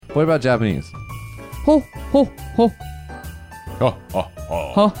What about Japanese? Ho, ho, ho. Oh, oh,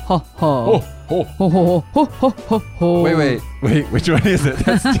 oh. Ha, ha, ha. Oh, oh. Ho, ho, ho, ho, ho, ho. Wait. Which one is it?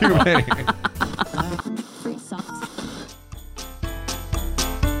 That's too many.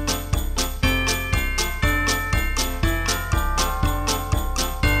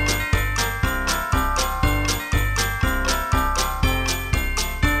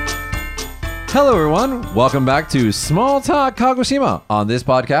 Hello, everyone. Welcome back to Small Talk Kagoshima. On this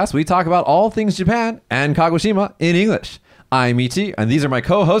podcast, we talk about all things Japan and Kagoshima in English. I'm Ichi, and these are my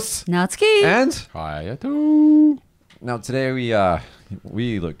co-hosts. Natsuki. And Hayato. now today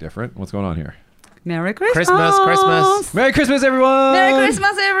we look different. What's going on here? Merry Christmas. Christmas. Merry Christmas, everyone! Merry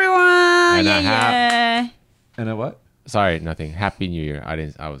Christmas, everyone. And a Yay. And a what? Sorry, nothing. Happy New Year.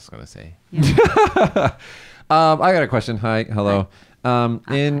 I was gonna say. I got a question. Hi, hello.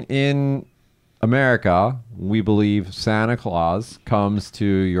 In America, we believe Santa Claus comes to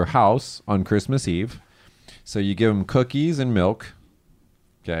your house on Christmas Eve. So you give them cookies and milk.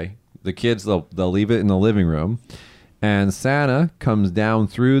 Okay. The kids, they'll leave it in the living room. And Santa comes down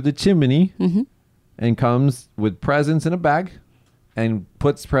through the chimney and comes with presents in a bag and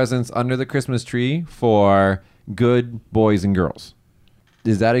puts presents under the Christmas tree for good boys and girls.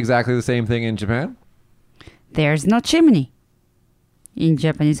 Is that exactly the same thing in Japan? There's no chimney in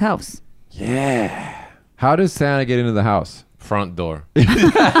Japanese house. Yeah. How does Santa get into the house? Front door.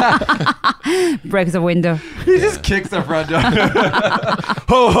 Break the window. He just kicks the front door.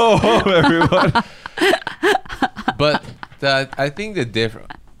 Ho, ho, ho, everyone. But I think the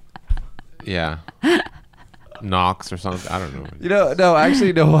different. Yeah. Knocks or something. I don't know. No, I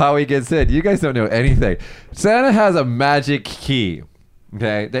actually know how he gets in. You guys don't know anything. Santa has a magic key,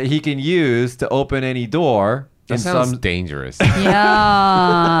 okay, that he can use to open any door. That sounds dangerous.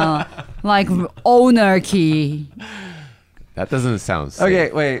 Yeah. Like owner key. That doesn't sound safe.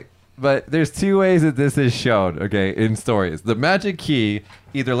 Okay, wait. But there's two ways that this is shown, okay, in stories. The magic key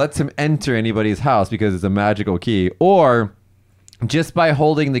either lets him enter anybody's house because it's a magical key, or just by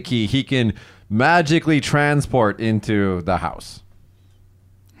holding the key, he can magically transport into the house.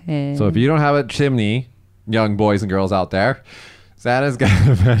 So if you don't have a chimney, young boys and girls out there, Santa's got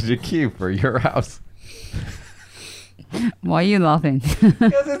a magic key for your house. Why are you laughing?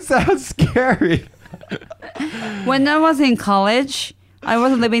 Because it sounds scary. When I was in college, I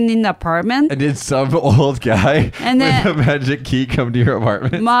was living in an apartment. And did some old guy And then- with a magic key come to your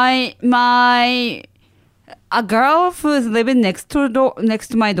apartment? A girl who's living next to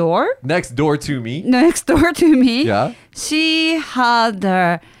my door, Next door to me? next door to me. Yeah. She had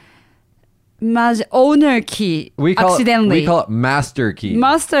the owner key We call accidentally. it master key.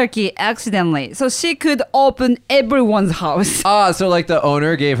 Master key accidentally. So she could open everyone's house. So like the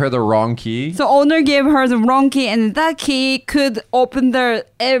owner gave her the wrong key? So owner gave her the wrong key, and that key could open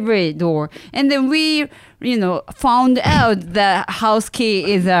every door. And then we, found out the house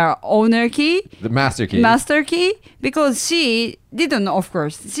key is our owner key, The master key. master key, because she didn't know, of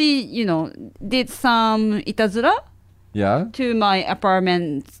course. She, did some itazura Yeah. to my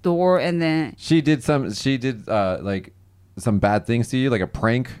apartment door, and then like some bad things to you, like a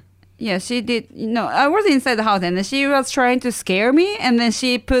prank. yeah, she did. I was inside the house, and then she was trying to scare me, and then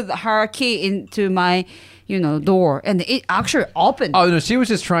she put her key into my, door, and it actually opened. Oh no, she was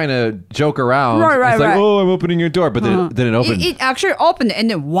just trying to joke around. Right, It's like, right. oh, I'm opening your door, but then it didn't open. It actually opened, and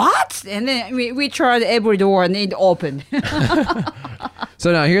then what? And then we tried every door, and it opened.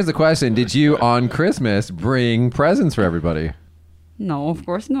 So now here's the question: did you on Christmas bring presents for everybody? No, of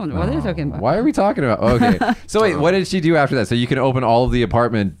course not. What are you talking about? Why are we talking about? Okay. So wait, what did she do after that? So you can open all of the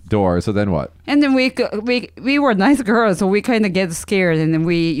apartment doors. So then what? And then we were nice girls, so we kind of get scared, and then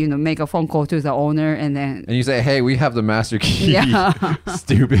we make a phone call to the owner, and then And you say, hey, we have the master key. Yeah.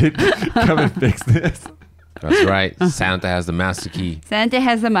 Stupid. Come and fix this. That's right. Santa has the master key. Santa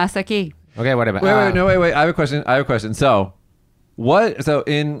has the master key. Okay, whatever. Wait. I have a question. So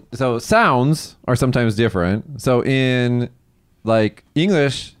so sounds are sometimes different. So in like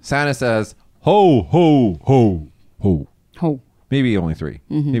English, Santa says, ho, ho, ho, ho. Ho. Maybe only 3.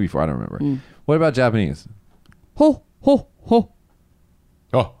 Maybe 4. I don't remember. What about Japanese? Ho, ho, ho.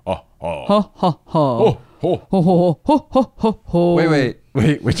 Oh, oh, oh. Ha, ha, ha. Oh, oh. Ho, ho, ho, ho, ho, ho.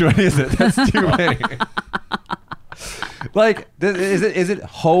 Wait. Which one is it? That's too many. Like, is it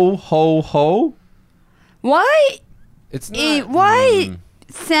ho, ho, ho? Why? It's not. Why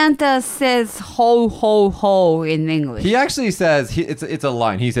Santa says ho, ho, ho in English? He actually says, it's a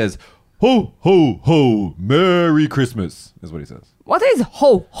line. He says, ho, ho, ho, Merry Christmas, is what he says. What is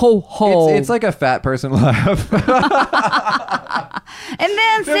ho, ho, ho? It's like a fat person laugh. And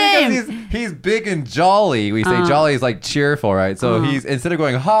then Because same. he's big and jolly. We say jolly is like cheerful, right? So he's instead of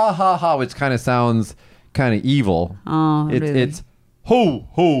going ha ha ha, which kind of sounds kind of evil. Really? It's ho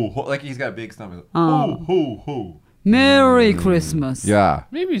ho ho, like he's got a big stomach. Ho ho ho. Merry Christmas. Yeah.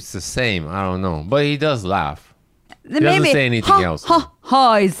 Maybe it's the same. I don't know. But he does laugh. Then doesn't maybe say anything else. Ha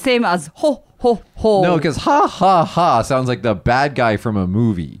ha is same as ho ho ho. No, because ha ha ha sounds like the bad guy from a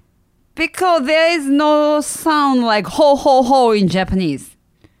movie. Because there is no sound like ho ho ho in Japanese.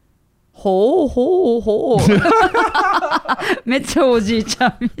 Ho ho ho. めっちゃおじいちゃ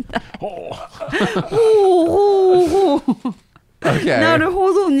んみたい。ほうほうほう。 Okay. なる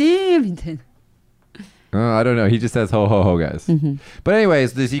ほどねみたいな。 I don't know. He just says ho ho ho, guys. But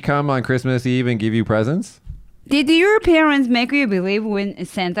anyways, does he come on Christmas Eve and give you presents? Did your parents make you believe in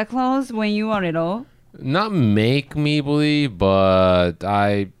Santa Claus when you were little? Not make me believe, but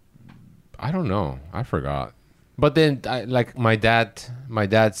I don't know. I forgot. But then, like my dad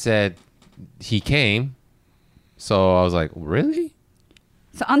said he came, so I was like, really?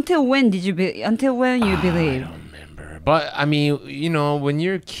 So until when did you until when you believe? I don't remember. But I mean, when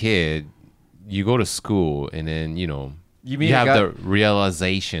you're a kid, you go to school and then you have the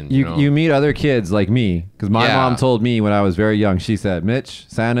realization. You meet other kids like me, because my Yeah. mom told me when I was very young. She said, "Mitch,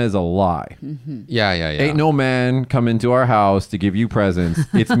 Santa is a lie. Yeah. Ain't no man come into our house to give you presents.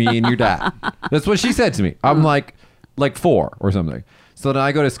 It's me and your dad." That's what she said to me. I'm like 4 or something. So then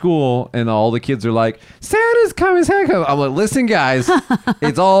I go to school and all the kids are like, "Santa's coming, Santa's coming." I'm like, "Listen, guys,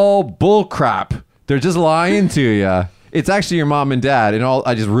 it's all bull crap. They're just lying to you. It's actually your mom and dad, and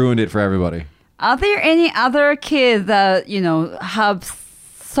I just ruined it for everybody." Are there any other kids that have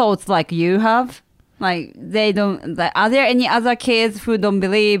thoughts like you have? Like they don't. Are there any other kids who don't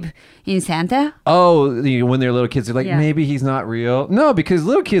believe in Santa? Oh, when they're little kids, they're like, Yeah. maybe he's not real. No, because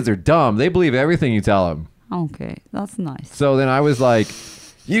little kids are dumb. They believe everything you tell them. Okay, that's nice. So then I was like,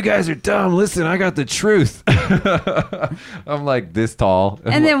 "You guys are dumb. Listen, I got the truth." I'm like this tall.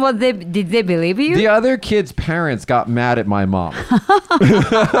 And then did they believe you? The other kids' parents got mad at my mom.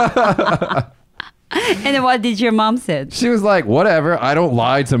 And then what did your mom said? She was like, "Whatever. I don't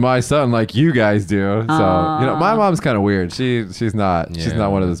lie to my son like you guys do." So my mom's kind of weird. She's not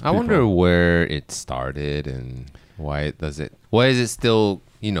one of those people. I wonder where it started and why is it still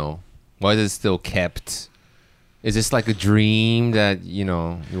why is it still kept? Is this like a dream that you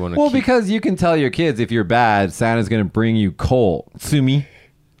want to? Well, because you can tell your kids if you're bad, Santa's gonna bring you coal. Sumi,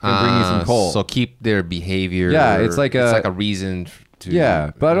 gonna bring you some coal. So keep their behavior. Yeah, it's like a reason. Yeah,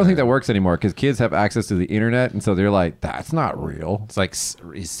 but I don't think that works anymore because kids have access to the internet, and so they're like, "That's not real." It's like,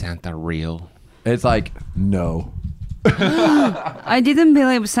 is Santa real? It's like, no. I didn't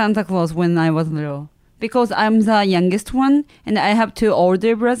believe Santa Claus when I was little because I'm the youngest one and I have 2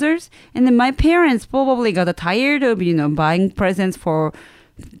 older brothers. And then my parents probably got tired of, buying presents for,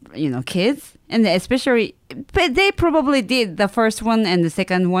 kids. And especially, but they probably did the first one and the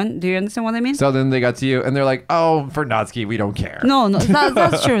second one. Do you understand what I mean? So then they got to you, and they're like, "Oh, for Natsuki, we don't care." No,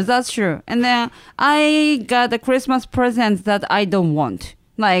 that's true. That's true. And then I got the Christmas presents that I don't want.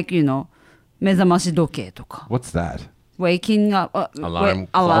 Like, 目覚まし時計とか What's that? waking up Alarm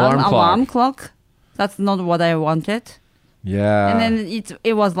alarm clock. That's not what I wanted. Yeah. And then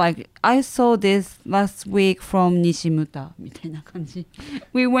it was like I saw this last week from Nishimuta みたいな感じ.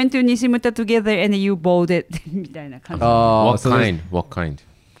 We went to Nishimuta together and you bought it みたいな感じ. Oh, What so there's- kind? What kind?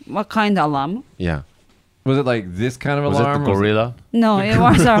 What kind of alarm? Yeah. Was it like this kind of Was alarm? it the gorilla? No, it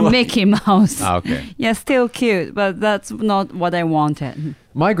was a Mickey Mouse. Ah, okay. Yeah, still cute, but that's not what I wanted.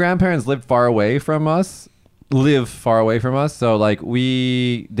 My grandparents lived far away from us. So like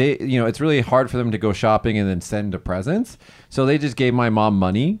it's really hard for them to go shopping and then send presents. So they just gave my mom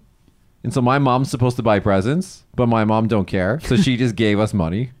money. And so my mom's supposed to buy presents, but my mom don't care. So she just gave us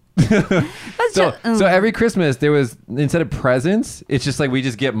money. So every Christmas there was, instead of presents, it's just like we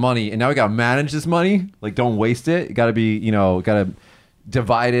just get money, and now we gotta manage this money. Like, don't waste it. You gotta be, gotta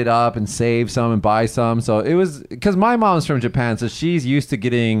divide it up and save some and buy some. So it was because my mom's from Japan, so she's used to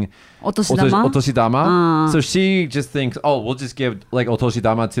getting otoshidama. So she just thinks, oh, we'll just give like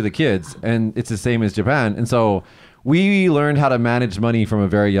otoshidama to the kids, and it's the same as Japan. And so we learned how to manage money from a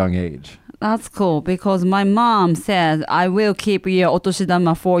very young age. That's cool because my mom said, I will keep your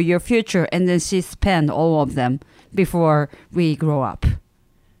otoshidama for your future. And then she spent all of them before we grow up.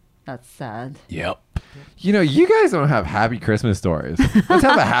 That's sad. Yep. You guys don't have happy Christmas stories. Let's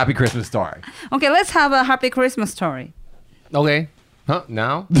have a happy Christmas story. Okay, let's have a happy Christmas story. Okay. Huh?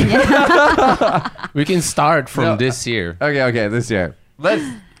 Now? We can start from No, this year. Okay, this year. Let's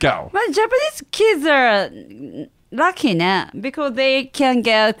go. But Japanese kids are lucky ね because they can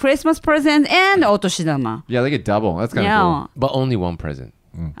get Christmas present and お年玉. Yeah, they get double. That's kind of Yeah. But only one present.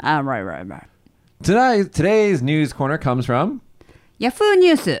 Right. cool. Today's news corner comes from. Yahoo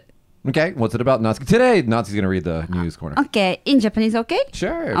News. Okay, what's it about, Natsuki? Today, Natsuki's going to read the news corner. Okay, in Japanese, okay?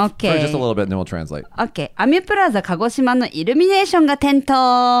 Sure. Okay. For just a little bit, and then we'll translate. OK。アミュプラザ鹿児島のイルミネーションが点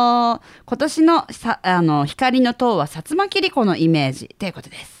灯。今年の光の塔は薩摩切子のイメージということ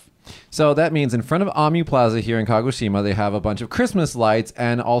です。So that means in front of Amu Plaza here in Kagoshima, they have a bunch of Christmas lights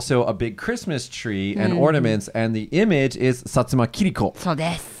and also a big Christmas tree and ornaments, and the image is Satsuma Kiriko. そう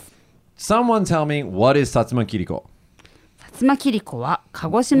です。Someone tell me, what is Satsuma Kiriko? 薩摩切子は鹿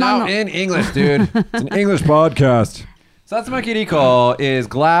児島 No, の in English, dude. It's an English podcast. Satsuma Kiriko is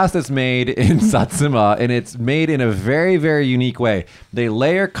glass that's made in Satsuma, and it's made in a very, very unique way. They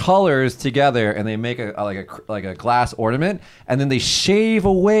layer colors together, and they make a glass ornament, and then they shave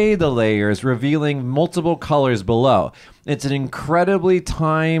away the layers, revealing multiple colors below. It's an incredibly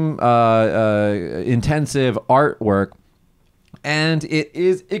time intensive artwork. And it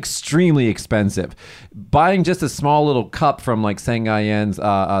is extremely expensive. Buying just a small little cup from like Sengayen's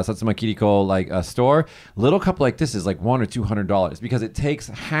Satsuma Kiriko store, little cup like this is like $100 or $200 because it takes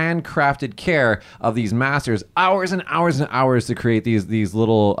handcrafted care of these masters, hours and hours and hours to create these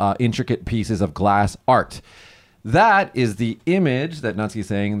little intricate pieces of glass art. That is the image that Natsuki is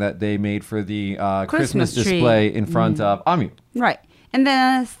saying that they made for the Christmas tree. display in front of Amu. Right. And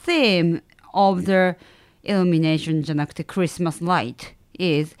the theme of the illumination じゃなくて Christmas light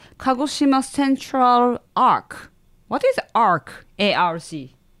is Kagoshima Central Arc. What is arc?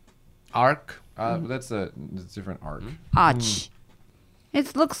 A-R-C. Arc. That's a different arc. Arch.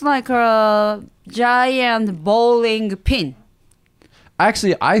 It looks like a giant bowling pin.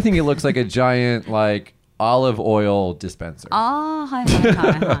 Actually, I think it looks like a giant olive oil dispenser. はいはいは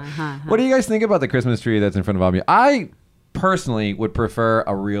いはい。 What do you guys think about the Christmas tree that's in front of Amu? I personally would prefer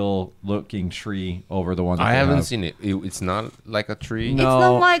a real looking tree over the one that I they haven't have. seen it. It's not like a tree. No. It's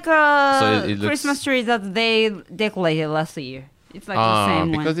not like a So it looks- Christmas tree that they decorated last year. It's like the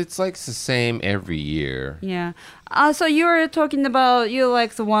same because one. it's like the same every year. Yeah. So you're talking about you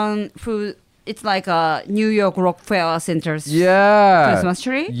like the one who it's like a New York Rockefeller Center's Yeah. Christmas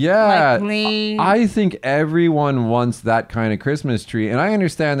tree. Yeah. Like green. I think everyone wants that kind of Christmas tree. And I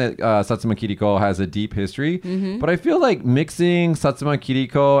understand that Satsuma Kiriko has a deep history, but I feel like mixing Satsuma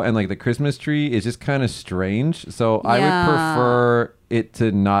Kiriko and like the Christmas tree is just kind of strange. So I would Yeah. prefer it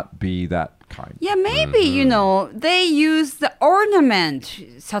to not be that kind. Yeah, maybe you know they use the ornament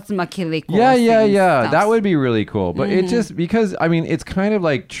Satsuma Kiriko. Yeah. stuff. That would be really cool. But it just, because, I mean, it's kind of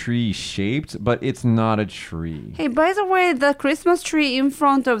like tree shaped, but it's not a tree. Hey, by the way, the Christmas tree in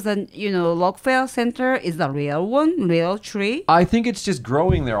front of the Rockefeller Center is the real one, real tree. I think it's just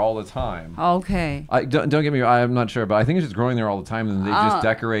growing there all the time. Okay. Don't get me wrong, I'm not sure, but I think it's just growing there all the time, and they just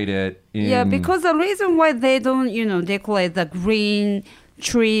decorate it in... Yeah, because the reason why they don't, decorate the green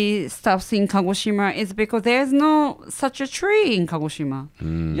tree stuffs in Kagoshima is because there's no such a tree in Kagoshima.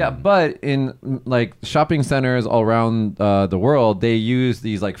 Yeah, but in like shopping centers all around the world, they use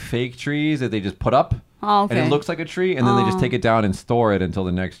these like fake trees that they just put up, Oh, okay. and it looks like a tree, and then they just take it down and store it until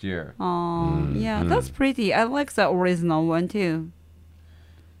the next year. Yeah, that's pretty. I like the original one too.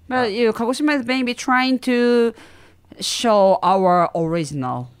 But Kagoshima is maybe trying to show our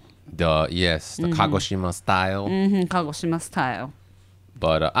original The Kagoshima style. Kagoshima style.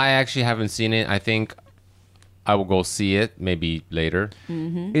 But I actually haven't seen it. I think I will go see it maybe later.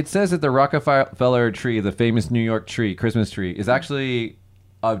 It says that the Rockefeller tree, the famous New York tree, Christmas tree, is actually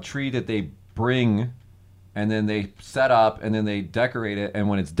a tree that they bring and then they set up and then they decorate it. And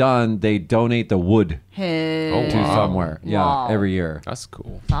when it's done, they donate the wood Hey, Oh, to wow. somewhere. Yeah, Wow. every year. That's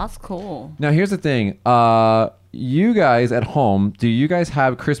cool. that's cool. Now, here's the thing. You guys at home, do you guys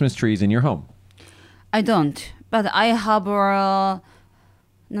have Christmas trees in your home? I don't, but I have a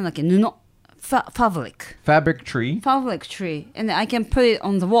なんだっけ布 fabric tree, and I can put it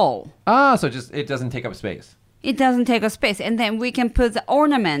on the wall. So it doesn't take up space. It doesn't take up space, and then we can put the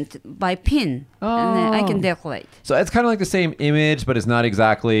ornament by pin, and then I can decorate. So it's kind of like the same image, but it's not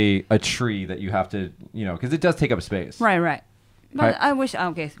exactly a tree that you have to, because it does take up space. Right. But Hi. I wish.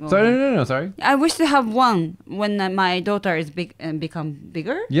 Okay. Go Sorry, ahead. no, sorry. I wish to have one when my daughter is big and become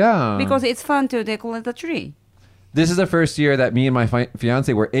bigger. Yeah. Because it's fun to decorate the tree. This is the first year that me and my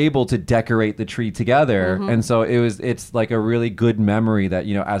fiance were able to decorate the tree together, and so it's like a really good memory that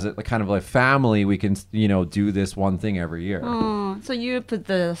as a kind of like family we can do this one thing every year. So you put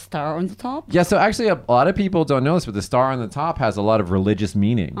the star on the top. Yeah, so actually a lot of people don't know this, but the star on the top has a lot of religious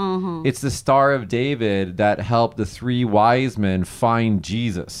meaning. It's the Star of David that helped the three wise men find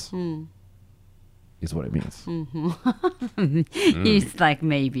Jesus. is what it means. It's like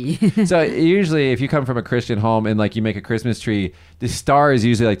maybe. So usually if you come from a Christian home and like you make a Christmas tree, the star is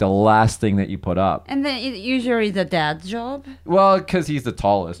usually like the last thing that you put up. And then it usually the dad's job. Well, because he's the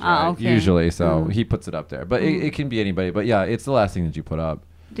tallest, right? okay. Usually. So he puts it up there. But it can be anybody. But yeah, it's the last thing that you put up.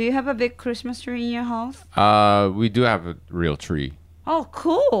 Do you have a big Christmas tree in your house? We do have a real tree, Oh,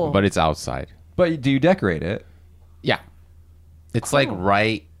 cool. but it's outside. But do you decorate it? Yeah. It's like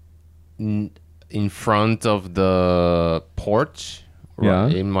right in front of the porch. Yeah.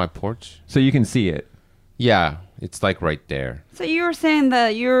 In my porch. So you can see it. Yeah. It's like right there. So you're saying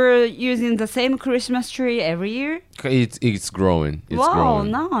that you're using the same Christmas tree every year? It's growing. It's Wow,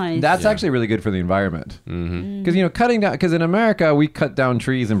 growing. nice. That's Yeah. actually really good for the environment. Because cutting down. Because in America, we cut down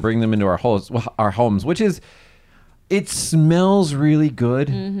trees and bring them into our homes, which is, it smells really good.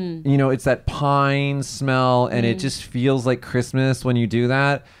 It's that pine smell, and it just feels like Christmas when you do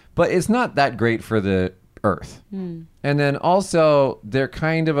that. But it's not that great for the earth. And then also, they're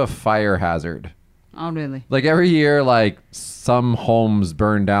kind of a fire hazard. Oh, really? Like every year, like some homes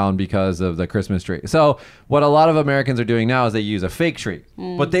burn down because of the Christmas tree. So what a lot of Americans are doing now is they use a fake tree,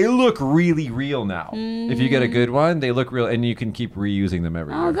 but they look really real now. If you get a good one, they look real, and you can keep reusing them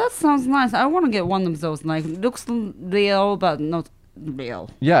every Oh, year. that sounds nice. I want to get one of those. Like, looks real, but not real.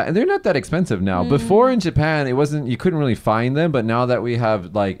 Yeah, and they're not that expensive now. Before in Japan, you couldn't really find them, but now that we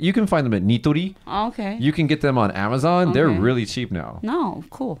have, like, you can find them at Nitori. Okay. You can get them on Amazon. They're Okay. really cheap now. No,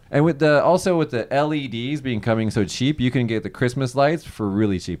 cool. And with the LEDs becoming so cheap, you can get the Christmas lights for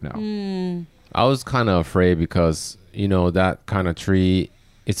really cheap now. I was kind of afraid because, that kind of tree,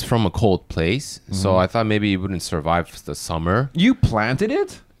 it's from a cold place. So I thought maybe it wouldn't survive the summer. You planted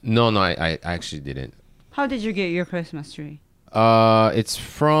it? No, I actually didn't. How did you get your Christmas tree? It's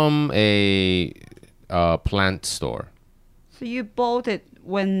from a plant store. So you bought it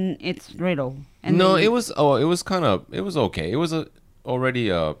when it's little? No, then- it was okay. It was already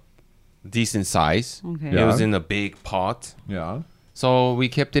a decent size. Okay. It Yeah. was in a big pot. Yeah. So we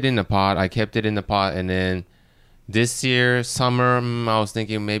kept it in the pot. I kept it in the pot, and then this year summer, I was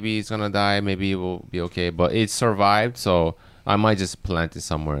thinking maybe it's gonna die, maybe it will be okay, but it survived. So I might just plant it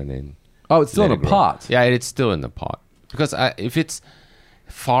somewhere and then. Oh, it's still in let a it grow. pot. Yeah, it's still in the pot because if it's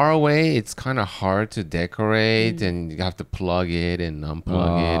far away, it's kind of hard to decorate, and you have to plug it and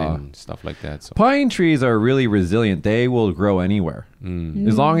unplug it and stuff like that. So Pine trees are really resilient. They will grow anywhere.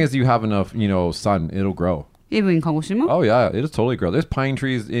 As long as you have enough, sun, it'll grow. Even in Kagoshima? Oh, yeah, it'll totally grow. There's pine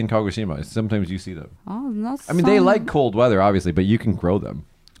trees in Kagoshima. Sometimes you see them. Oh, that's I mean, they like cold weather, obviously, but you can grow them.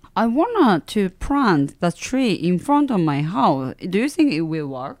 I wanna to plant the tree in front of my house. Do you think it will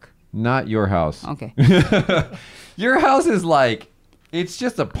work? Not your house. Okay. Your house is like, it's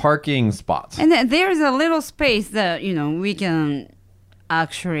just a parking spot. And then there's a little space that, we can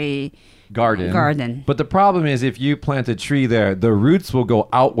actually Garden. But the problem is if you plant a tree there, the roots will go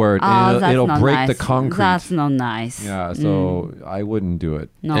outward Oh, and that's it'll not break nice. the concrete. That's not nice. Yeah, so I wouldn't do it.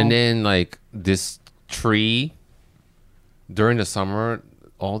 No. and then like this tree during the summer,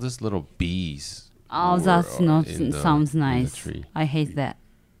 all these little bees. Oh, were, that's not in the- sounds in the nice. tree. I hate that.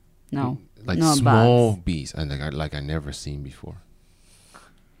 No. Like no small bugs. bees, and like I never seen before.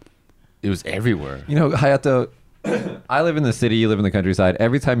 It was everywhere. Hayato, I live in the city, you live in the countryside.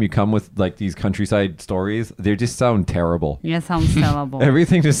 Every time you come with like these countryside stories, they just sound terrible. Yeah, sounds terrible.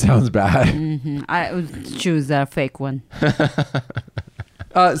 Everything just sounds bad. I would choose a fake one.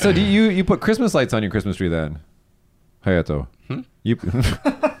 So do you put Christmas lights on your Christmas tree then? Hayato. You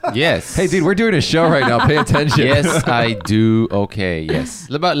Yes. Hey dude, we're doing a show right now. Pay attention. Yes, I do. Okay, yes.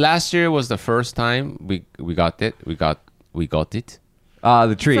 About last year was the first time we got it. We got it.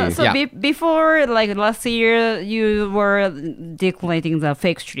 The tree. So Yeah. before, like last year, you were decorating the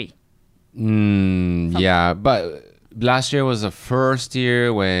fake tree. Yeah, but last year was the first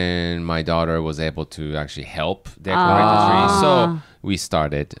year when my daughter was able to actually help decorate the tree. So we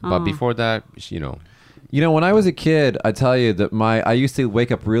started. But before that, When I was a kid, I tell you that I used to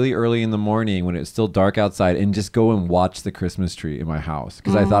wake up really early in the morning when it was still dark outside and just go and watch the Christmas tree in my house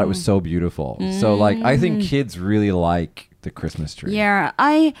because I thought it was so beautiful. So like I think kids really like the Christmas tree. Yeah,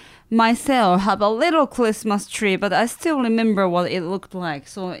 I myself have a little Christmas tree, but I still remember what it looked like.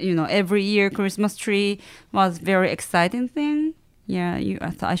 So every year Christmas tree was very exciting thing. Yeah, I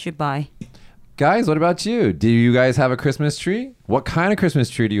thought I should buy. Guys, what about you? Do you guys have a Christmas tree? What kind of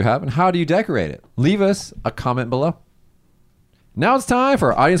Christmas tree do you have and how do you decorate it? Leave us a comment below. Now it's time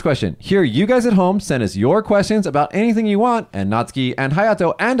for our audience question. Here, you guys at home send us your questions about anything you want, and Natsuki and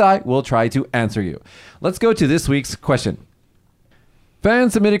Hayato and I will try to answer you. Let's go to this week's question. Fan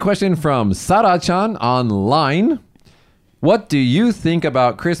submitted question from Sara-chan online. What do you think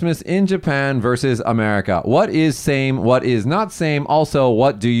about Christmas in Japan versus America? What is same? What is not same? Also,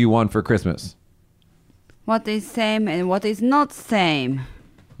 what do you want for Christmas? What is same and what is not same?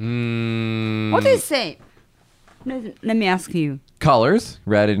 What is same? Let me ask you. Colors,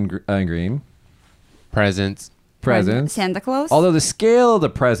 red and green. Presents. Presents. Santa Claus? Although the scale of the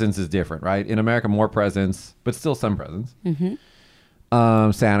presents is different, right? In America, more presents, but still some presents.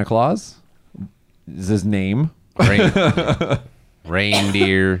 Santa Claus is his name.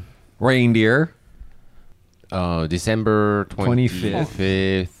 Reindeer. Reindeer. December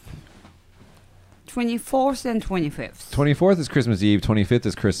 25th. 24th and 25th. 24th is Christmas Eve. 25th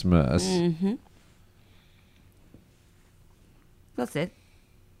is Christmas. That's it.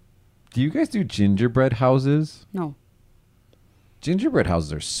 Do you guys do gingerbread houses? No. Gingerbread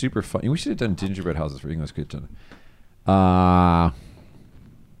houses are super fun. We should have done gingerbread houses for English Kitchen.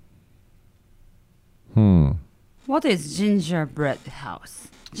 What is gingerbread house?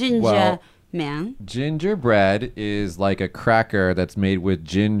 Ginger Well, man. Gingerbread is like a cracker that's made with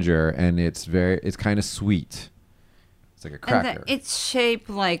ginger, and it's kind of sweet. It's like a And cracker. it's shaped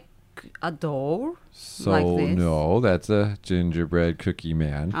like a door. So like this? no, that's a gingerbread cookie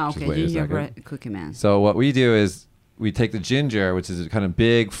man. Ah, Just okay, wait a second. gingerbread cookie man. So what we do is we take the ginger, which is a kind of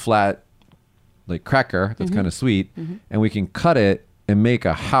big, flat, like cracker that's kind of sweet, and we can cut it and make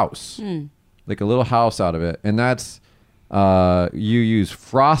a house, like a little house out of it. And that's you use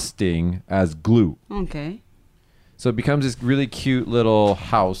frosting as glue, Okay. so it becomes this really cute little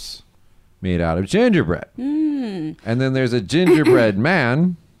house made out of gingerbread. And then there's a gingerbread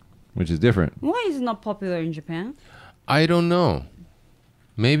man, which is different. Why is it not popular in Japan? I don't know.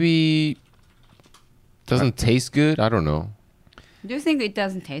 Maybe doesn't taste good. I don't know. Do you think it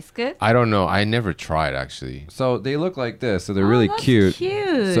doesn't taste good? I don't know. I never tried actually. So they look like this. So they're Oh, really that's cute.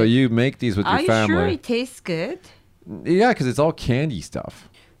 cute. So you make these with Are your you family. sure it tastes good? Yeah, because it's all candy stuff.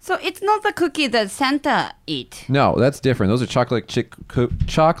 So it's not the cookie that Santa eat. No, that's different. Those are chocolate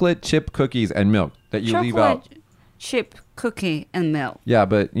chip cookies and milk that you leave out. Chocolate chip cookie and milk. Yeah,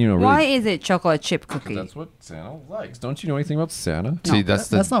 but you know, really, Why is it chocolate chip cookie? that's what Santa likes. Don't you know anything about Santa? See, that's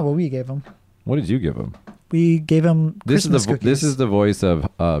the That's not what we gave him. What did you give him? We gave him This Christmas is the cookies. this is the voice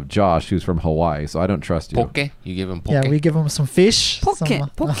of Josh, who's from Hawaii. So I don't trust you. poke. You give him poke. Yeah, we give him some fish. Poke. some,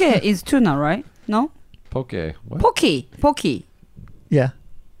 Poke is tuna, right? No? Poke. What? Poke. Yeah.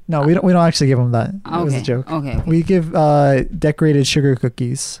 No, we don't actually give him that. It was a Okay, joke. okay. We give decorated sugar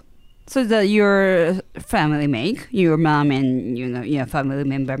cookies. So that your family make, your mom and your family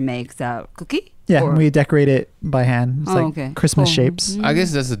member makes the cookie? Yeah, Or- we decorate it by hand. It's Oh, like okay. Christmas Cool. shapes. I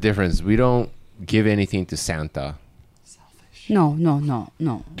guess that's the difference. We don't give anything to Santa. No. We don't.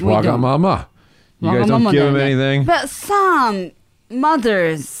 Wagamama. You guys don't Wagamama give him don't. anything. But some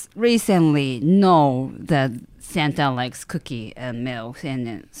mothers recently know that Santa likes cookie and milk,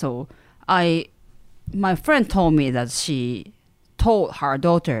 and so my friend told me that she told her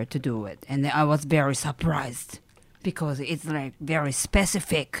daughter to do it, and I was very surprised because it's like very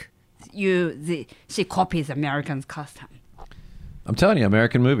specific. She copies American custom. I'm telling you,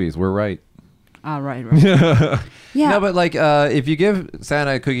 American movies. We're right. Ah, right. Yeah. No, but like, if you give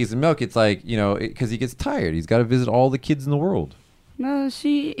Santa cookies and milk, it's like, you know, because he gets tired. He's got to visit all the kids in the world. Well,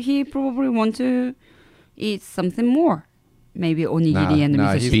 he probably want to eat something more. Maybe onigiri and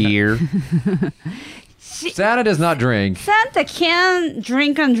nah, miso he's soup. Beer. Santa does not drink. Santa can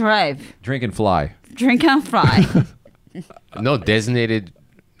drink and drive. Drink and fly. Drink and fly. No designated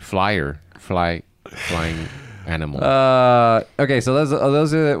flying animal. Okay, so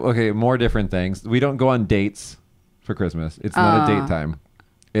those are more different things. We don't go on dates for Christmas. It's not a date time.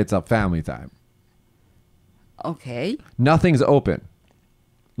 It's a family time. Okay. Nothing's open.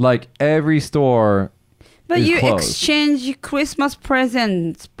 Like every store But is you closed. exchange Christmas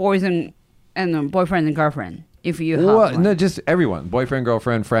presents, boyfriend and girlfriend, if you have Well, one. no, just everyone. Boyfriend,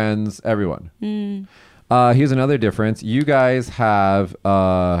 girlfriend, friends, everyone. Here's another difference. You guys have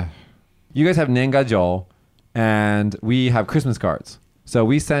Nengajo, and we have Christmas cards. So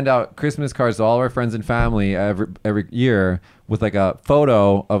we send out Christmas cards to all of our friends and family every year with like a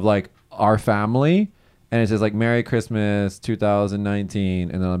photo of like our family, and it says like Merry Christmas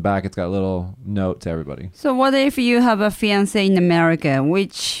 2019, and then on the back it's got a little note to everybody. So what if you have a fiance in America?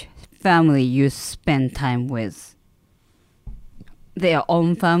 Which family you spend time with? Their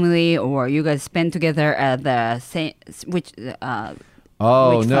own family, or you guys spend together at the same?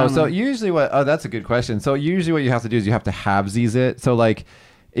 Oh Which no! So family? usually, that's a good question. So usually, what you have to do is you have to halvesies it. So like,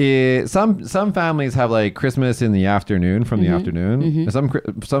 some families have like Christmas in the afternoon from the afternoon.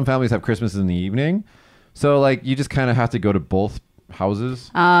 Some families have Christmas in the evening. So like, you just kind of have to go to both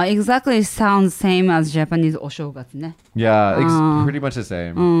houses. Exactly sounds same as Japanese oshogatsu ne. Yeah, pretty much the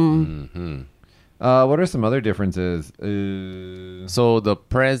same. Mhm. What are some other differences? So the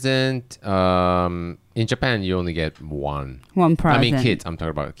present in Japan, you only get one. One present. I mean, kids. I'm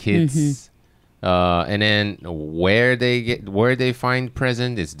talking about kids. And then where they find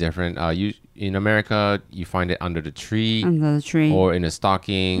present is different. In America, you find it under the tree Under the tree. or in a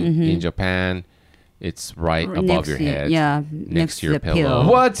stocking. In Japan, it's right above Next your to- head. yeah, next to your the pillow.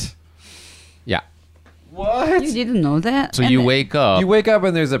 What? Yeah. What? You didn't know that? So And you wake up. You wake up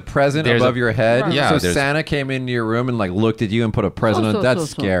and there's a present There's above a- your head. Right. Yeah, So there's- Santa came into your room and like looked at you and put a present on. That's so.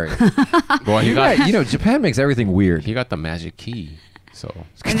 scary. well, he Yeah, you know, Japan makes everything weird. got the magic key. So.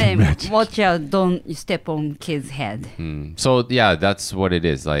 And then watch out, don't you step on kid's head. So yeah, that's what it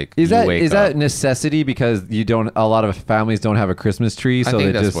is. Like Is you that wake is up. that necessity because you don't? A lot of families don't have a Christmas tree, so think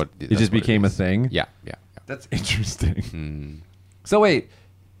it that's just what- it that's just what it became a is. thing. Yeah. That's interesting. So wait,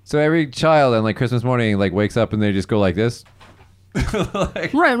 so every child on like Christmas morning like wakes up and they just go like this.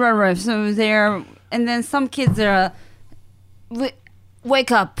 Like, Right. So they're, and then some kids are,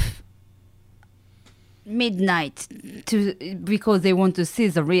 wake up midnight because they want to see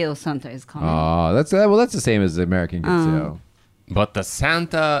the real Santa is coming. oh, that's the same as the American kids too. But the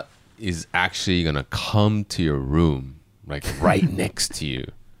Santa is actually gonna come to your room, like right next to you.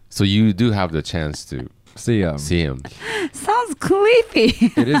 So you do have the chance to See, see him. Sounds creepy.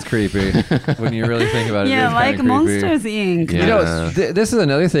 it is creepy when you really think about it. Yeah, it is like kinda creepy. Monsters Inc. Yeah. You know, this is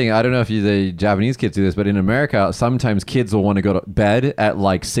another thing. I don't know if the Japanese kids do this, but in America, sometimes kids will want to go to bed at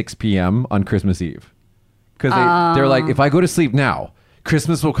like 6 p.m. on Christmas Eve. Because they're like, if I go to sleep now,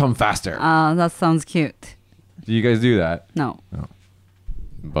 Christmas will come faster. That sounds cute. Do you guys do that? No.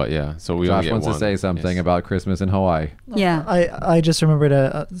 But yeah, so we Josh only get wants to one. say something Yes. about Christmas in Hawaii. Yeah. I just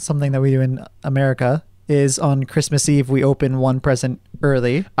remembered something that we do in America is on Christmas Eve we open one present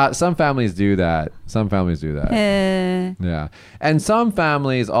early. Some families do that. Yeah. And some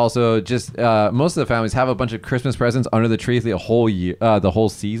families also just, most of the families have a bunch of Christmas presents under the tree the whole year, the whole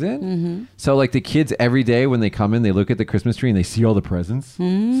season. So like the kids every day when they come in, they look at the Christmas tree and they see all the presents.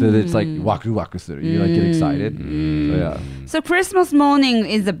 So that it's like waku waku suru. You like get excited. So yeah. So Christmas morning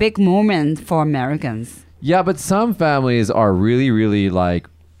is a big moment for Americans. Yeah, but some families are really, really like,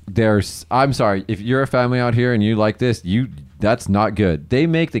 I'm sorry, if you're a family out here and you like this, that's not good. They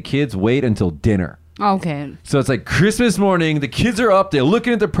make the kids wait until dinner. Okay. So it's like Christmas morning, the kids are up, they're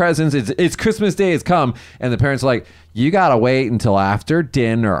looking at the presents, it's Christmas Day, it's come, and the parents are like, you gotta wait until after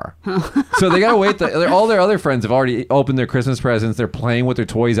dinner. So they gotta wait, all their other friends have already opened their Christmas presents, they're playing with their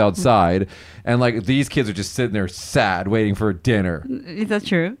toys outside, and like these kids are just sitting there sad, waiting for dinner. Is that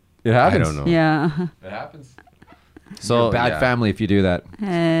true? It I happens. don't know. Yeah. It happens. So You're a bad yeah. family if you do that.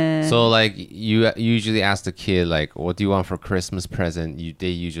 So like you usually ask the kid like, what do you want for Christmas present? They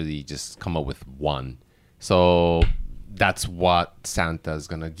usually just come up with one. So that's what Santa's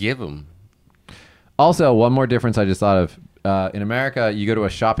gonna give them. Also, one more difference I just thought of. In America, you go to a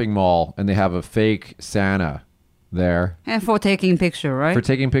shopping mall and they have a fake Santa there And for taking picture, right? for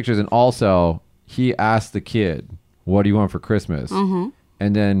taking pictures. And also, he asked the kid, what do you want for Christmas?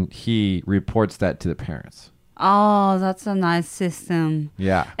 And then he reports that to the parents. Oh, that's a nice system.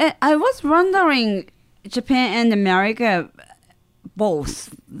 Yeah. And I was wondering, Japan and America,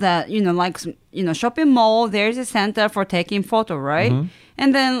 both that like shopping mall. There's a center for taking photo, right?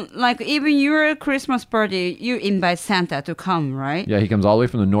 And then like even your Christmas party, you invite Santa to come, right? Yeah, he comes all the way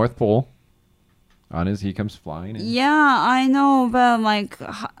from the North Pole. He comes flying in. Yeah, I know, but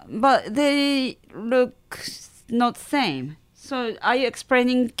but they look not same. So are you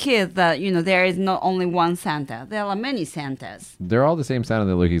explaining kids that there is not only one Santa? There are many Santas. They're all the same Santa.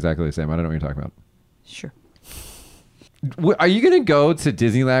 They look exactly the same. I don't know what you're talking about. Sure. Are you going to go to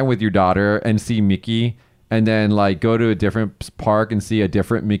Disneyland with your daughter and see Mickey and then like go to a different park and see a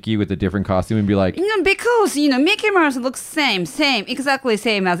different Mickey with a different costume and be like, Because Mickey Mouse looks exactly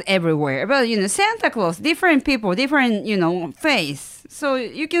same as everywhere. But Santa Claus, different people, different face. So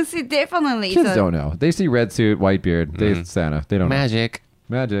you can see definitely. kids don't know. They see red suit, white beard. They Santa. They don't Magic.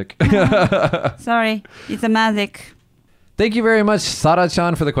 know. Magic. Sorry, it's a magic. Thank you very much,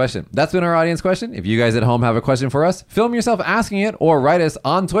 Sara-chan, for the question. That's been our audience question. If you guys at home have a question for us, film yourself asking it or write us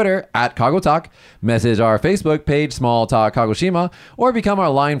on Twitter at KagoTalk, message our Facebook page, Small Talk Kagoshima, or become our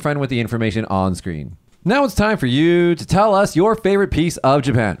line friend with the information on screen. Now it's time for you to tell us your favorite piece of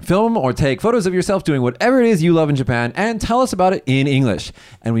Japan. Film or take photos of yourself doing whatever it is you love in Japan and tell us about it in English.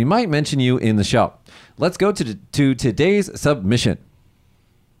 And we might mention you in the show. Let's go to today's submission.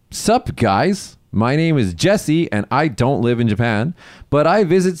 Sup, guys? My name is Jesse, and I don't live in Japan, but I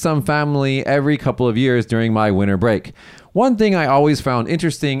visit some family every couple of years during my winter break. One thing I always found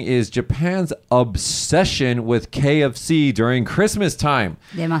interesting is Japan's obsession with KFC during Christmas time.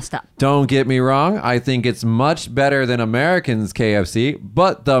 出ました。 Don't get me wrong, I think it's much better than Americans' KFC,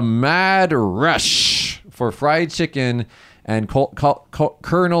 but the mad rush for fried chicken and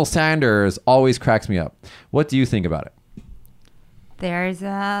Colonel Sanders always cracks me up. What do you think about it? There's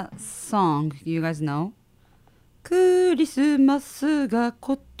a song you guys know. クリスマスが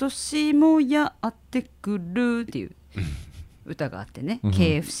今年もやってくるっていう歌があってね、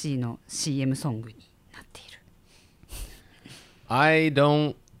KFC の CM ソングになっている。I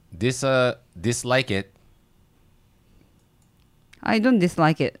don't dislike it. I don't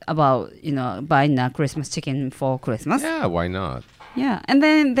dislike it about, buying a Christmas chicken for Christmas. Yeah, why not? Yeah, and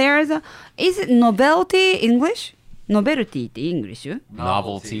then there's is it novelty English? Novelty って English?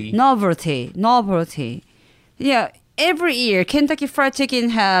 Novelty. Novelty. Yeah, every year Kentucky Fried Chicken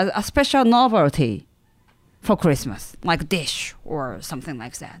has a special novelty for Christmas, like dish or something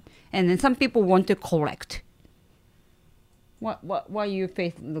like that. And then some people want to collect. Why your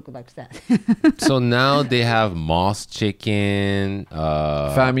face look like that? So now they have moss chicken,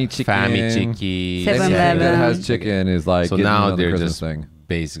 Fammy chicken. chicken. 7-Eleven. Anything that has chicken is like So getting now on the they're Christmas just thing.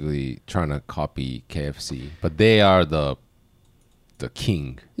 basically trying to copy KFC, but they are the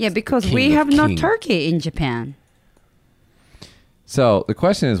king. Yeah, because King we of have no king. turkey in Japan. So the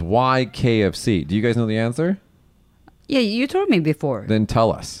question is, why KFC? Do you guys know the answer? Yeah, you told me before. Then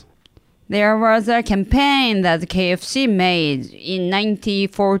tell us. There was a campaign that KFC made in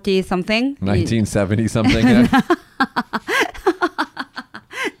 1940 something. 1970 something. Yeah.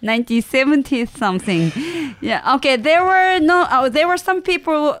 1970 something. Yeah. Okay. There were some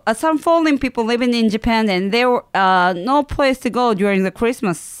people, some foreign people living in Japan, and there were no place to go during the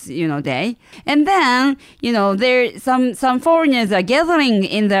Christmas, day. And then, there some foreigners are gathering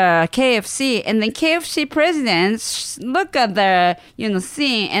in the KFC, and the KFC president look at the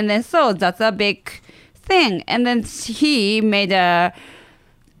scene, and then saw that's a big thing, and then he made a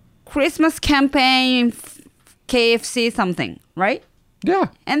Christmas campaign, KFC something, right? Yeah.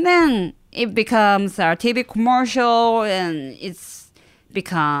 And then it becomes a TV commercial, and it's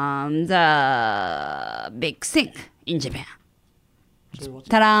becomes a big thing in Japan.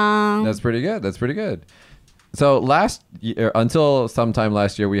 Ta-da! That's pretty good. That's pretty good. So last year, until sometime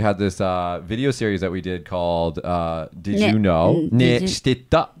last year, we had this video series that we did called "Did Ne- You Know?" Did Ne you-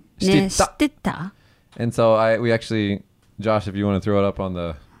 shitita. Ne, Shitita. 知ってた? And so we actually, Josh, if you want to throw it up on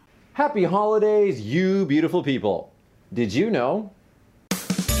the Happy Holidays, you beautiful people. Did you know?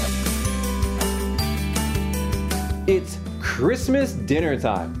 It's Christmas dinner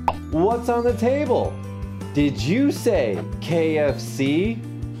time. What's on the table? Did you say KFC?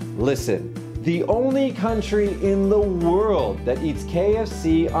 Listen, the only country in the world that eats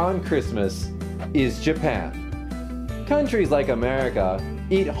KFC on Christmas is Japan. Countries like America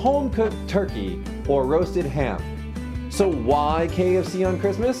eat home-cooked turkey or roasted ham. So why KFC on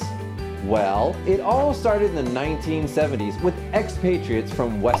Christmas? Well, it all started in the 1970s with expatriates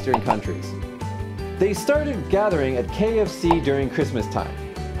from Western countries. They started gathering at KFC during Christmas time,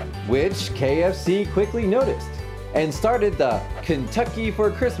 which KFC quickly noticed and started the Kentucky for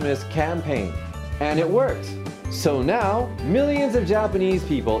Christmas campaign. And it worked. So now, millions of Japanese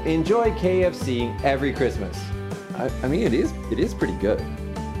people enjoy KFC every Christmas. I mean, it is pretty good.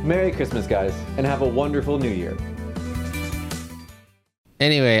 Merry Christmas, guys, and have a wonderful New Year.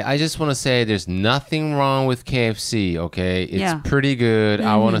 Anyway, I just want to say there's nothing wrong with KFC, okay? It's Yeah. pretty good.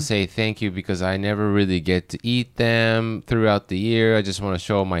 I want to say thank you because I never really get to eat them throughout the year. I just want to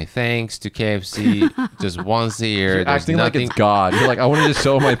show my thanks to KFC just once a year. You're There's acting like nothing, it's God. You're like, I wanted to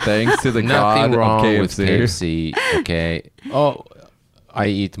show my thanks to the nothing God wrong of with KFC. KFC, okay? Oh, I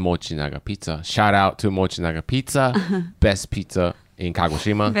eat Mochinaga pizza. Shout out to Mochinaga Pizza. Best pizza in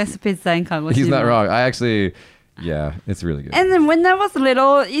Kagoshima. Best pizza in Kagoshima. He's not wrong. Yeah, it's really good. And then when I was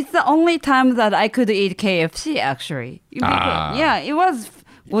little, it's the only time that I could eat KFC actually. Ah. Yeah, it was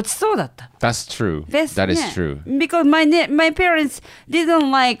ごちそうだった. That's true. Best, That is yeah. true. Because my parents didn't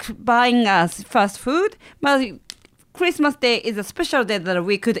like buying us fast food, but Christmas Day is a special day that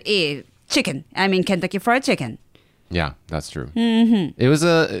we could eat chicken. I mean Kentucky Fried Chicken. Yeah, that's true. It was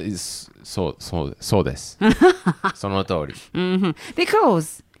so desu. その通り.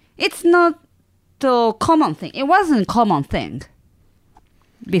 Because it's not the common thing. It wasn't a common thing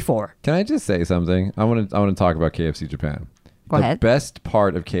before. Can I just say something? I want to talk about KFC Japan. Go the ahead. best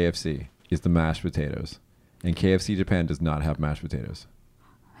part of KFC is the mashed potatoes. And KFC Japan does not have mashed potatoes.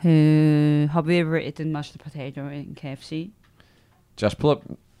 Have you ever eaten mashed potato in KFC? Josh, pull up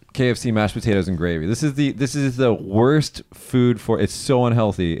KFC mashed potatoes and gravy. This is the worst food for. It's so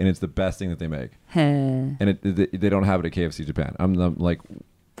unhealthy, and it's the best thing that they make. And they don't have it at KFC Japan. I'm like,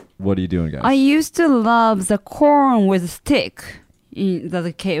 what are you doing, guys? I used to love the corn with stick that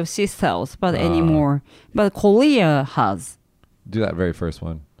the KFC sells, but anymore. But Korea has. Do that very first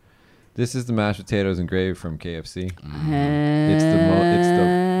one. This is the mashed potatoes and gravy from KFC. It's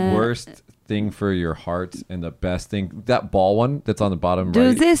the worst thing for your heart and the best thing. That ball one that's on the bottom Do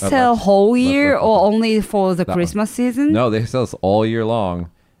right. they sell whole year or only for the That Christmas season? No, they sell this all year long,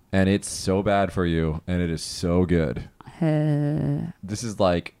 and it's so bad for you, and it is so good. This is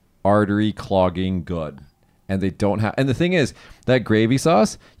like artery clogging good. And they don't have. And the thing is, that gravy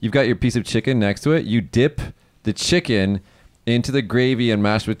sauce, you've got your piece of chicken next to it. You dip the chicken into the gravy and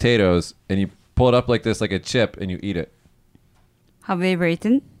mashed potatoes, and you pull it up like this, like a chip, and you eat it. Have you ever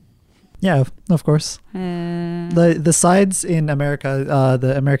eaten? Yeah, of course. The sides in America,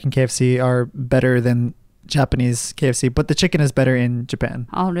 the American KFC are better than Japanese KFC, but the chicken is better in Japan.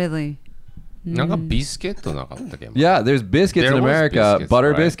 Oh, really? なんかビスケットなかったっけ Yeah, there's biscuits There in was America, biscuits, butter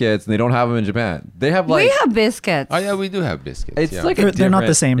right? biscuits, and they don't have them in Japan. They have like we have biscuits. Oh yeah, we do have biscuits. it's yeah. like a They're not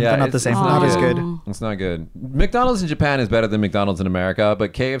the different- same. Yeah, They're not the it's same. not Not as good. good. It's not good. McDonald's in Japan is better than McDonald's in America,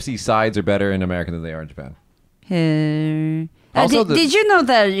 but KFC sides are better in America than they are in Japan. Also did you know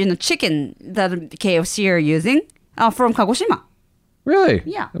that chicken that KFC are using from Kagoshima? Really?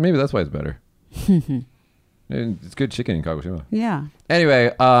 Yeah. Maybe that's why it's better. And it's good chicken in Kagoshima. Yeah.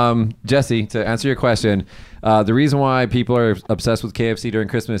 Anyway, Jesse, to answer your question, the reason why people are obsessed with KFC during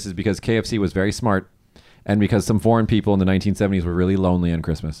Christmas is because KFC was very smart and because some foreign people in the 1970s were really lonely on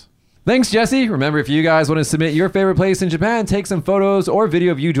Christmas. Thanks, Jesse. Remember, if you guys want to submit your favorite place in Japan, take some photos or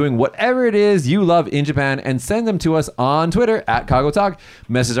video of you doing whatever it is you love in Japan and send them to us on Twitter at KagoTalk.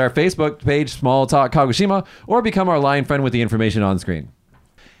 Message our Facebook page, Small Talk Kagoshima, or become our line friend with the information on screen.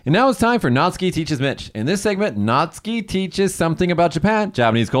 And now it's time for Natsuki Teaches Mitch. In this segment, Natsuki teaches something about Japan,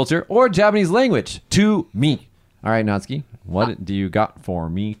 Japanese culture, or Japanese language to me. All right, Natsuki, what do you got for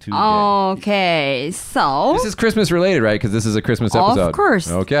me today? Okay, so This is Christmas related, right? Because this is a Christmas Of episode.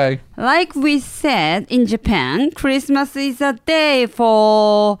 course. Okay. like we said in Japan, Christmas is a day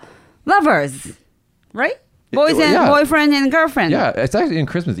for lovers, right? Boys and yeah. boyfriend and girlfriend. Yeah, it's actually in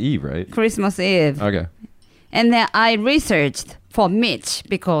Christmas Eve, right? Christmas Eve. Okay. And then I researched for Mitch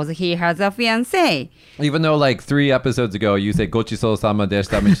because he has a fiance. Even though like 3 episodes ago you said Gochiso-sama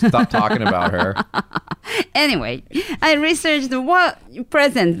deshita, Mitch, stop talking about her. Anyway, I researched what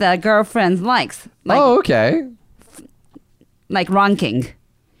present the girlfriend likes, Okay. like ranking.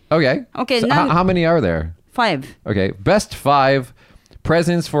 Okay. Okay, So now- how many are there? 5. Okay. Best 5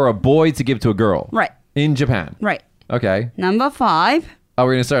 presents for a boy to give to a girl. Right. In Japan. Right. Okay. Number 5. Oh,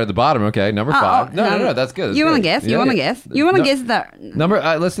 we're gonna start at the bottom. Okay, number 5. No, that's good. That's You want to good. guess? Yeah, You want to yeah. guess? You want to No- guess that? Number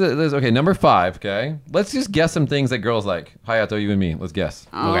let's okay, number 5, okay? Let's just guess some things that girls like. Hayato, you and me. Let's guess.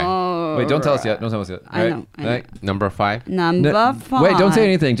 Oh, Wait, don't tell us yet. Don't tell us yet. I Right? know, I Right? Number 5. Number No- 5. Wait, don't say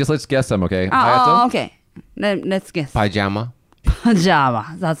anything. Just let's guess some, okay? Hayato? Okay. Let's guess. Pajama.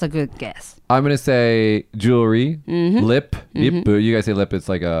 Pajama. That's a good guess. I'm gonna say jewelry, lip. You guys say lip. It's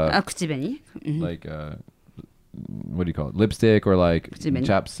like a 口紅? Mhm. like what do you call it? Lipstick or like口紅.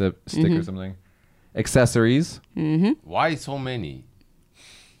 chapstick stick or something. Accessories. Why so many?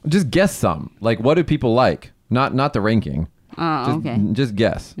 Just guess some. Like, what do people like? Not the ranking. Oh, Just, okay. just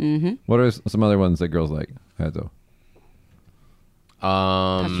guess. What are some other ones that girls like? Hayato?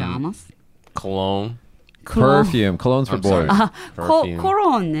 Pajamas. Cologne. Perfume. Colognes for I'm sorry. boys. Perfume. コ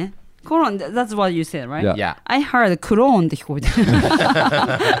ロンね。コロン that's what you said, right? Yeah. Yeah. I heard クローンって聞こえた。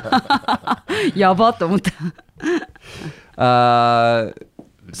やばっと思った。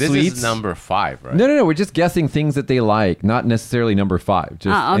 This Sweets? is number 5, right? No. We're just guessing things that they like, not necessarily number 5. Just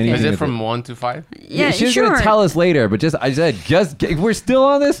Okay. anything Is that it from 1 to 5? Yeah, she's sure. gonna tell us later, but I said we're still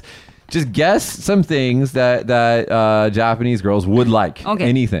on this. Just guess some things that Japanese girls would like. Okay.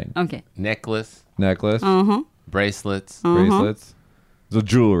 Anything. Okay. Necklace, Necklace, bracelets, bracelets, so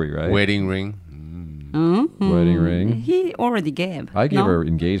jewelry, right? wedding ring. Wedding ring. He already gave. I gave no? her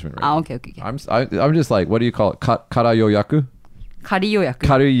engagement ring. Ah, okay. I'm just like, what do you call it? Karayoyaku? 仮予約。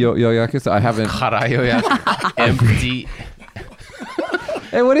 Karayoyaku. So I haven't. Karayoyaku. Empty.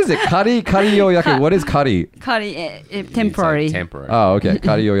 Hey, what is it? Kariyoyaku. What is kari? 仮 It's temporary. like temporary. Oh, okay.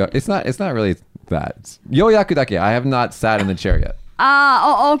 Kariyoyaku. It's not really that. It's yoyaku dake. I have not sat in the chair yet.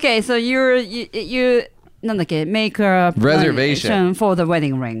 Okay. So you なんだっけ make a Reservation. for the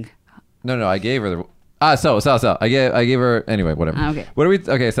wedding ring. No. I gave her the. So. I gave her anyway. Whatever. Okay. What are we?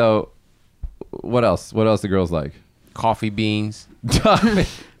 Okay. So, what else? What else do girls like? Coffee beans, She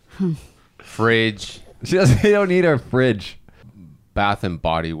fridge, doesn't. They don't need our fridge. Bath and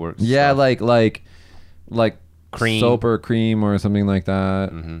Body Works. Yeah, stuff. like Cream. soap or cream or something like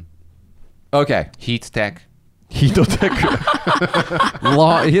that. Mm-hmm. Okay. Heat Tech. Hitotech.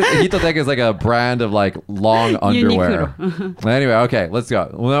 Hitotech is like a brand of like long underwear. Anyway, okay, let's go.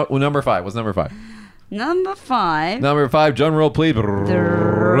 Well, number 5. What's number 5? Number 5. Number 5, drum roll, please.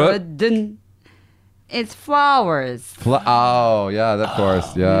 Dun. It's flowers. Oh, yeah, of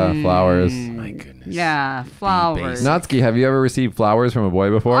course. Yeah, flowers. My goodness. Yeah, flowers. Natsuki, have you ever received flowers from a boy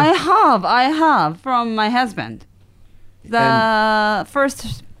before? I have from my husband. The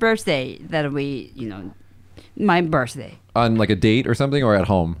first birthday that my birthday. On like a date or something, or at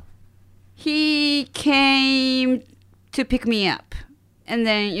home? He came to pick me up. And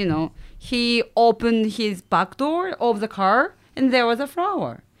then, he opened his back door of the car and there was a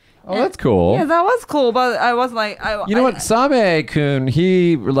flower. Oh, that's cool. Yeah, that was cool, but I was like, You know what, Same-kun,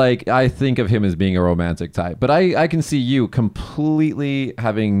 I think of him as being a romantic type, but I can see you completely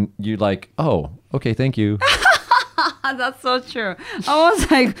having you like, oh, okay, thank you. That's so true. I was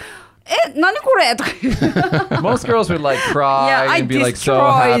like, 何これ? とか言う Most girls would like cry Yeah, I and be like so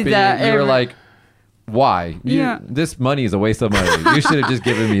destroyed happy. that You were every- like, why? Yeah. This money is a waste of money. You should have just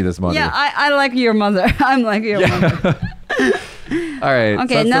given me this money. Yeah, I like your mother. I'm like your mother. All right. so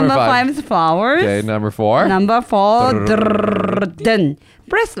Okay, that's number 5 is flowers. Okay, number 4. Number 4, dun.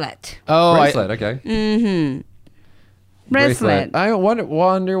 Bracelet. Oh, Bracelet. Okay. Mm-hmm. Bracelet. I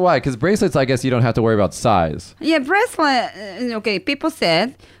wonder why. Because bracelets, I guess you don't have to worry about size. Yeah, bracelet. Okay, people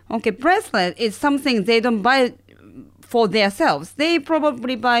said, bracelet is something they don't buy for themselves. They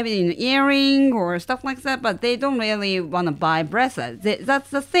probably buy an earring or stuff like that, but they don't really want to buy bracelet. That's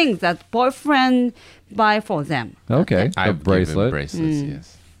the thing that boyfriend buy for them. Okay. A I've bracelet. given bracelets,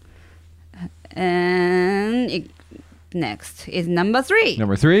 yes. And next is number 3.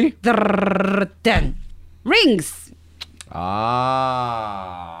 Number 3. Dun. Rings.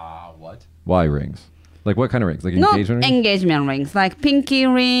 What? Why rings? Like what kind of rings? Like Not engagement rings? engagement rings, like pinky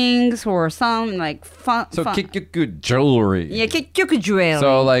rings or some like fun. So good jewelry. Yeah, 結局 jewelry.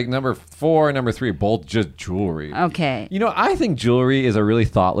 So like number 4 and number 3, both just jewelry. Okay. You know, I think jewelry is a really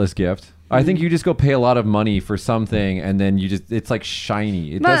thoughtless gift. I think you just go pay a lot of money for something and then it's like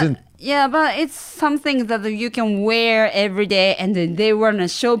shiny. It doesn't. Yeah, but it's something that you can wear every day and then they want to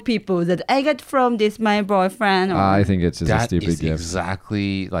show people that I got from this my boyfriend. Or, I think it's just a That stupid is gift.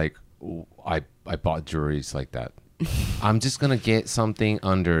 exactly like I bought jewelries like that. I'm just gonna get something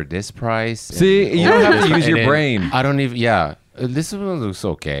under this price. See, you don't have to use and your then brain. I don't even. Yeah, this one looks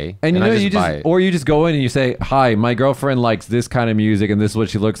okay. And you I know, buy it. you just go in and you say, "Hi, my girlfriend likes this kind of music, and this is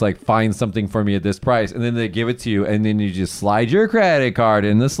what she looks like. Find something for me at this price." And then they give it to you, and then you just slide your credit card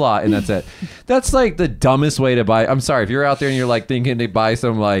in the slot, and that's it. That's like the dumbest way to buy. I'm sorry if you're out there and you're like thinking to buy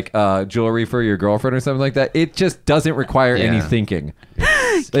some like jewelry for your girlfriend or something like that. It just doesn't require any Yeah. thinking.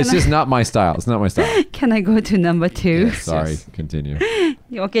 It's just not my style. It's not my style. Can I go to number 2? Sorry, continue.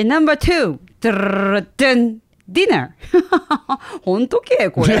 Okay, number 2. Dun. Dinner. 本当系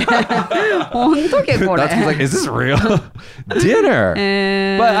これ。本当系これ。 That's like, is this real? Dinner.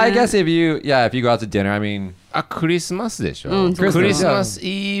 Uh, But I guess if you go out to dinner, I mean, クリスマスでしょ。Christmas.クリスマス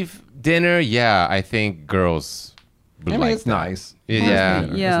Eve dinner. Yeah, I think girls would I mean, like it's that. nice. Yeah.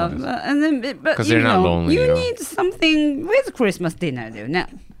 It's Yeah, nice. and then but 'Cause you they're not know, lonely, you you know. need something with Christmas dinner, do you know?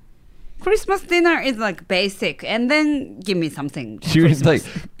 Christmas dinner is like basic, and then give me something. You just like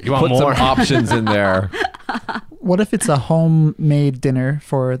You want put more? some options in there. What if it's a homemade dinner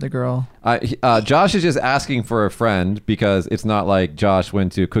for the girl? Josh is just asking for a friend because it's not like Josh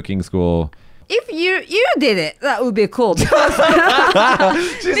went to cooking school. If you did it, that would be cool. Because,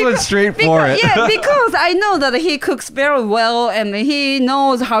 Just went straight for it. Yeah, because I know that he cooks very well, and he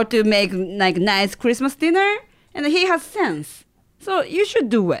knows how to make like nice Christmas dinner, and he has sense. So you should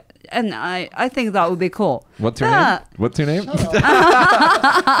do it, and I think that would be cool. What's her Yeah. name? What's her name?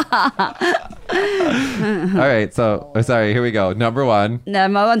 All right, so sorry. Here we go. Number 1.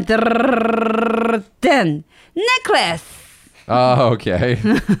 Number 1, then necklace. Oh, okay.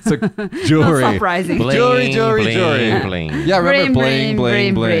 So jewelry. Not surprising. Bling, Jewelry. bling. Yeah, remember bling,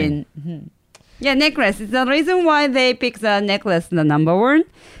 bling, bling. Mhm. Yeah, necklace. The reason why they pick the necklace, the number 1,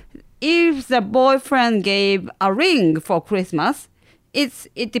 if the boyfriend gave a ring for Christmas,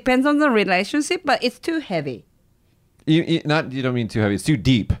 it depends on the relationship, but it's too heavy, You don't mean too heavy. It's too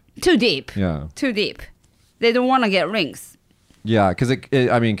deep. too deep, Yeah. too deep. They don't want to get rings. Yeah,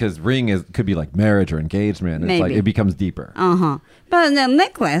 because ring could be like marriage or engagement. It's like Maybe. it becomes deeper. But the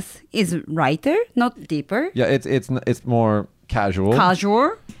necklace is lighter, not deeper, Yeah, it's more casual.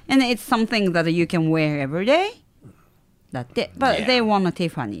 casual, and it's something that you can wear every day. That's it. But they want a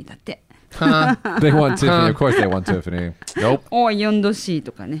Tiffany. That's it. They want Tiffany. Of course they want Tiffany. Nope. or Yondoshi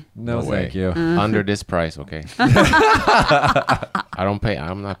とかね。 No, No way. thank you. Under this price, okay?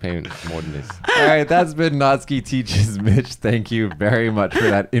 I'm not paying more than this. All right, that's been Natsuki Teaches Mitch. Thank you very much for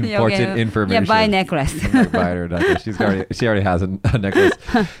that important information. Yeah, buy necklace. Buy her a necklace. She already has a necklace.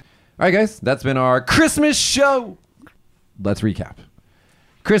 All right, guys, that's been our Christmas show. Let's recap.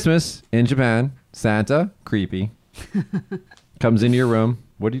 Christmas in Japan, Santa, creepy, comes into your room.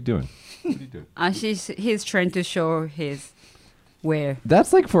 What are you doing? He's trying to show his wear.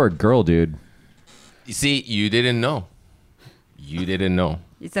 That's like for a girl, dude. You see, you didn't know. You didn't know.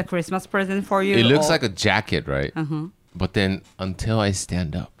 It's a Christmas present for you. It looks or- like a jacket, right? But then until I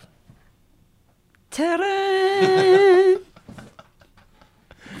stand up. Ta-da!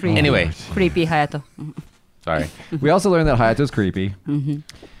 Anyway, Creepy Hayato. sorry. We also learned that Hayato's creepy.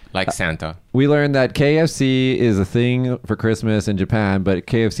 Like Santa. We learned that KFC is a thing for Christmas in Japan, but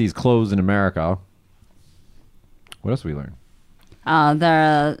KFC is closed in America. What else did we learn? There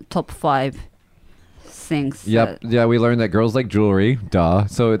are top 5 things. Yep. Yeah, we learned that girls like jewelry. Duh.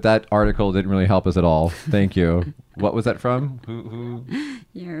 So that article didn't really help us at all. Thank you. What was that from? Who?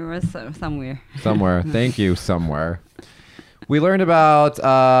 You were somewhere. Somewhere. Thank you. Somewhere. We learned about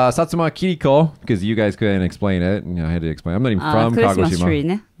Satsuma Kiriko because you guys couldn't explain it. And I had to explain. I'm not even from Christmas Kagoshima. tree,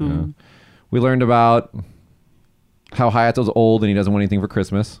 ne? Yeah. We learned about how Hayato's old and he doesn't want anything for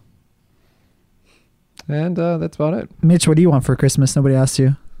Christmas. And that's about it. Mitch, what do you want for Christmas? Nobody asked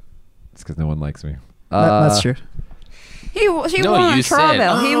you. It's because no one likes me. That's true. He No, want to you travel.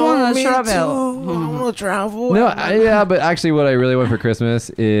 said, He want to me travel. too. I want to travel. No, yeah, but actually what I really want for Christmas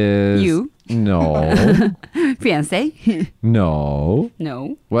is... You? No. Fiancé? No.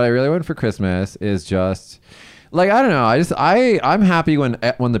 No. What I really want for Christmas is just... Like, I don't know. I'm happy when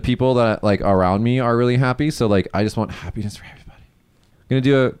the people that like around me are really happy. So like, I just want happiness for everybody. I'm going to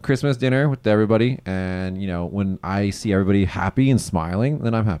do a Christmas dinner with everybody. And, you know, when I see everybody happy and smiling,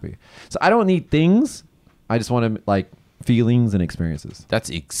 then I'm happy. So I don't need things. I just want to like feelings and experiences. That's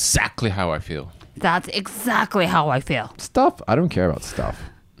exactly how I feel. That's exactly how I feel. Stuff, I don't care about stuff.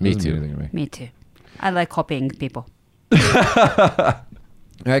 Me Doesn't mean too. anything to me. Me too. I like copying people.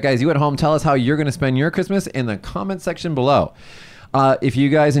 All right, guys, you at home, tell us how you're going to spend your Christmas in the comment section below. If you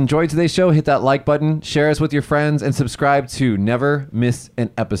guys enjoyed today's show, hit that like button, share us with your friends, and subscribe to never miss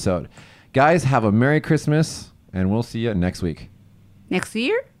an episode. Guys, have a Merry Christmas, and we'll see you next week. Next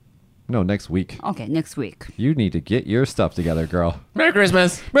year? No, next week. Okay, next week. You need to get your stuff together, girl. Merry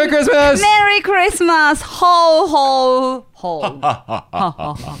Christmas. Merry Christmas! Merry Christmas! Ho, ho,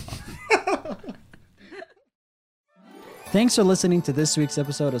 ho. Thanks for listening to this week's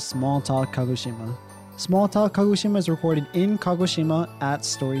episode of Small Talk Kagoshima. Small Talk Kagoshima is recorded in Kagoshima at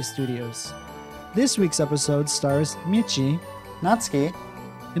Story Studios. This week's episode stars Michi, Natsuki,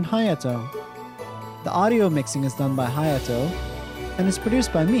 and Hayato. The audio mixing is done by Hayato and is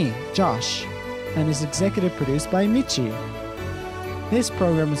produced by me, Josh, and is executive produced by Michi. This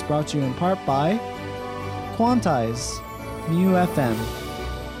program is brought to you in part by Quantize, Mu FM,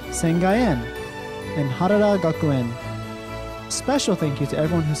 Sengayen, and Harada Gakuen. Special thank you to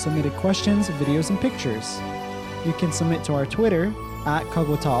everyone who submitted questions, videos, and pictures. You can submit to our Twitter at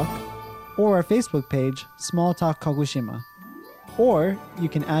KagoTalk or our Facebook page, Small Talk Kagoshima. Or you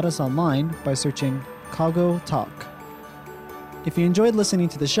can add us online by searching Kago Talk. If you enjoyed listening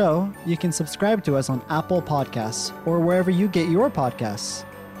to the show, you can subscribe to us on Apple Podcasts or wherever you get your podcasts.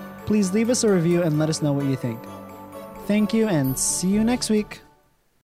 Please leave us a review and let us know what you think. Thank you and see you next week.